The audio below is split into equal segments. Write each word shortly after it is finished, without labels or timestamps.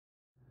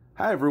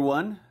Hi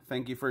everyone,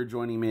 thank you for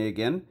joining me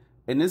again.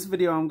 In this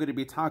video I'm going to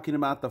be talking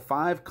about the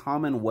 5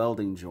 common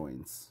welding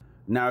joints.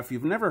 Now if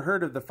you've never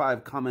heard of the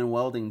 5 common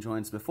welding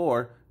joints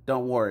before,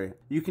 don't worry.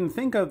 You can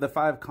think of the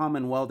 5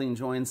 common welding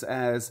joints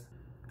as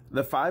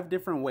the 5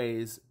 different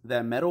ways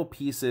that metal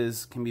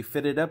pieces can be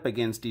fitted up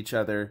against each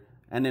other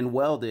and then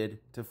welded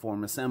to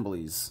form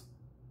assemblies.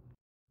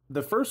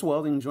 The first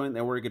welding joint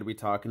that we're going to be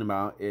talking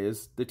about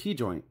is the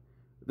T-joint.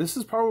 This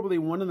is probably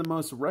one of the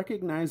most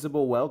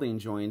recognizable welding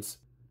joints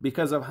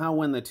because of how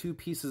when the two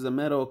pieces of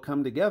metal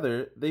come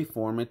together, they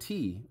form a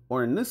T,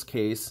 or in this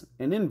case,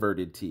 an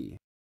inverted T.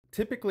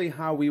 Typically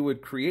how we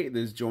would create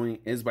this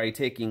joint is by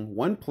taking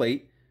one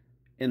plate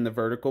in the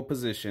vertical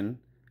position,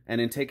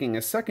 and then taking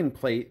a second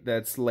plate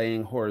that's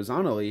laying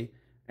horizontally,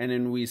 and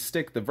then we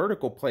stick the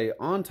vertical plate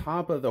on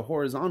top of the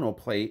horizontal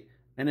plate,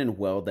 and then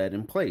weld that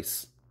in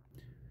place.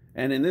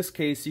 And in this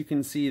case, you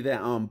can see that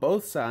on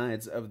both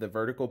sides of the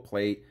vertical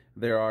plate,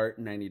 there are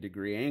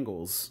 90-degree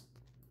angles.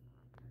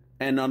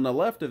 And on the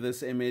left of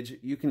this image,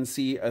 you can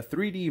see a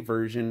 3D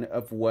version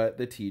of what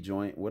the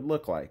T-joint would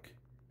look like.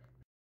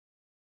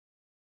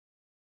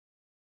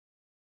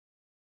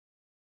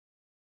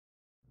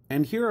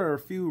 And here are a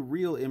few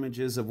real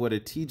images of what a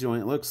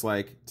T-joint looks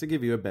like to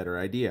give you a better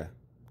idea.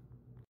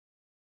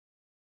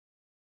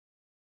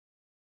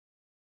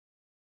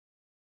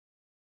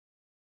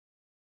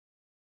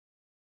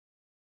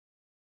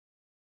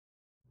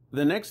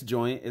 The next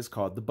joint is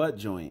called the butt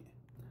joint.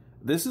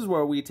 This is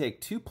where we take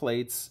two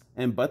plates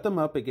and butt them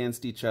up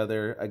against each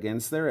other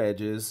against their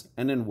edges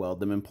and then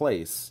weld them in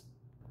place.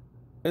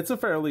 It's a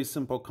fairly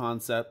simple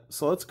concept,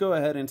 so let's go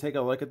ahead and take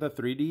a look at the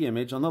 3D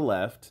image on the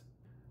left.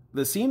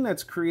 The seam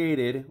that's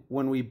created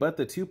when we butt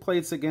the two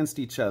plates against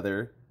each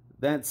other,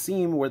 that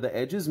seam where the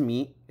edges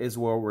meet is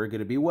where we're going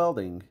to be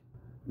welding.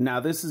 Now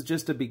this is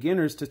just a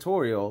beginner's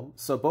tutorial,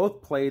 so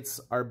both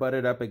plates are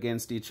butted up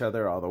against each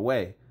other all the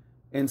way.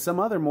 In some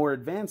other more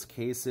advanced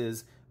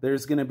cases,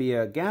 there's going to be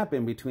a gap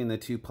in between the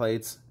two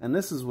plates, and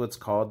this is what's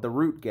called the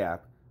root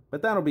gap,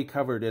 but that'll be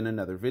covered in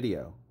another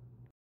video.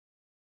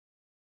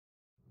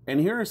 And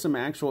here are some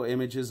actual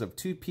images of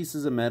two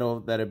pieces of metal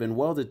that have been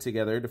welded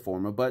together to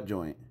form a butt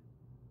joint.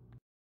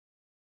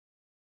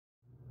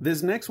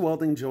 This next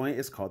welding joint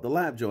is called the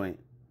lap joint.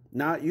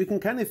 Now you can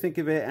kind of think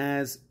of it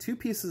as two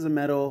pieces of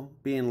metal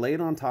being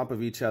laid on top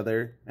of each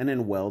other and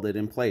then welded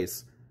in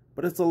place,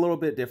 but it's a little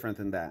bit different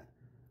than that.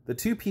 The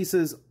two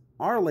pieces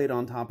are laid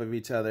on top of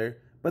each other,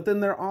 but then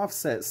they're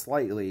offset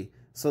slightly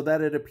so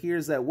that it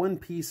appears that one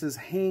piece is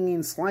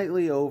hanging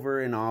slightly over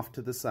and off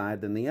to the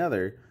side than the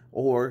other,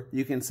 or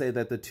you can say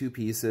that the two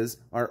pieces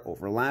are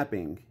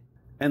overlapping.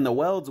 And the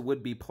welds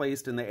would be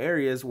placed in the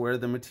areas where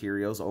the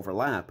materials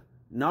overlap,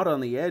 not on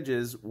the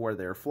edges where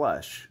they're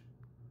flush.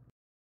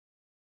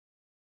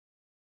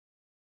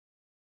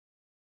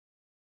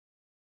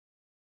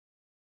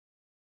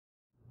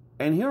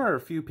 And here are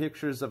a few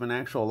pictures of an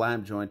actual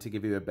lap joint to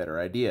give you a better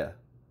idea.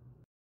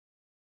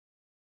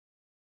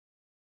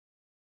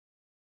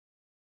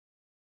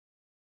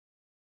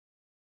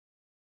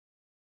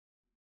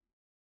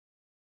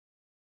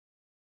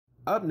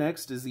 Up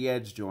next is the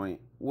edge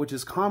joint, which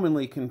is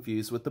commonly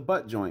confused with the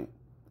butt joint.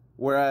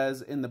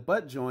 Whereas in the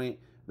butt joint,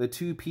 the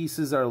two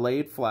pieces are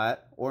laid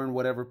flat or in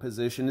whatever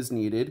position is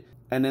needed,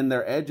 and then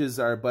their edges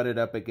are butted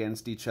up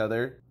against each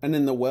other, and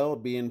then the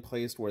weld being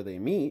placed where they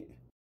meet.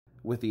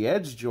 With the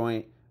edge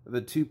joint,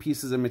 the two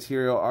pieces of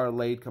material are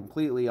laid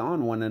completely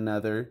on one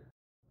another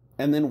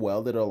and then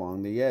welded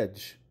along the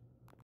edge.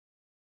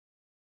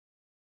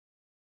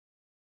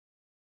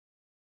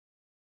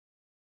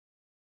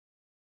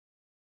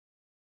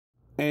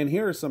 And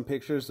here are some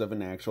pictures of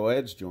an actual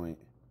edge joint.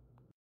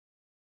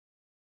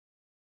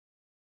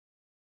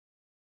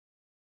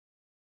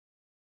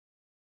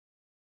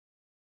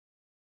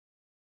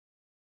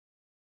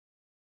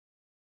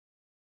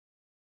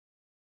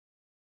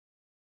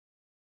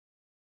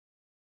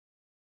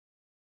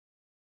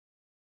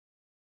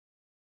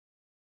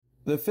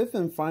 The fifth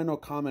and final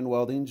common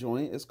welding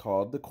joint is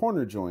called the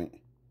corner joint.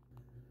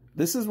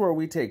 This is where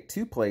we take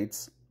two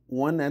plates,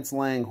 one that's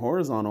lying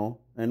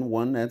horizontal and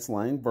one that's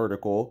lying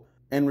vertical,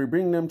 and we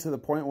bring them to the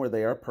point where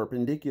they are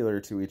perpendicular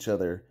to each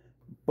other.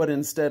 But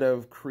instead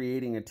of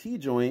creating a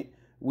T-joint,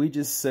 we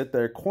just set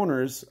their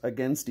corners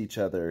against each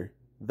other,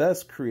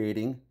 thus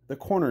creating the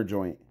corner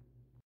joint.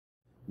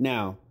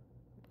 Now,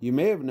 you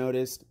may have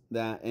noticed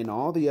that in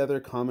all the other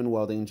common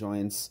welding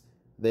joints,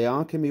 they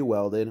all can be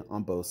welded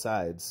on both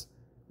sides.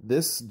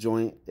 This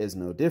joint is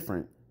no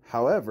different.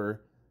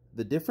 However,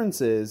 the difference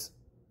is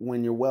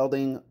when you're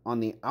welding on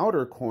the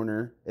outer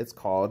corner, it's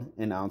called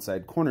an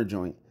outside corner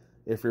joint.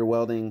 If you're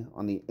welding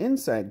on the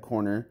inside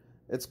corner,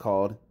 it's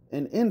called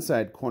an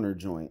inside corner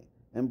joint.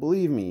 And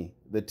believe me,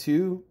 the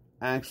two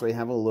actually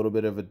have a little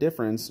bit of a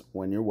difference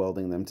when you're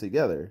welding them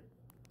together.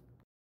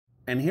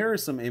 And here are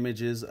some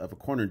images of a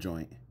corner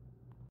joint.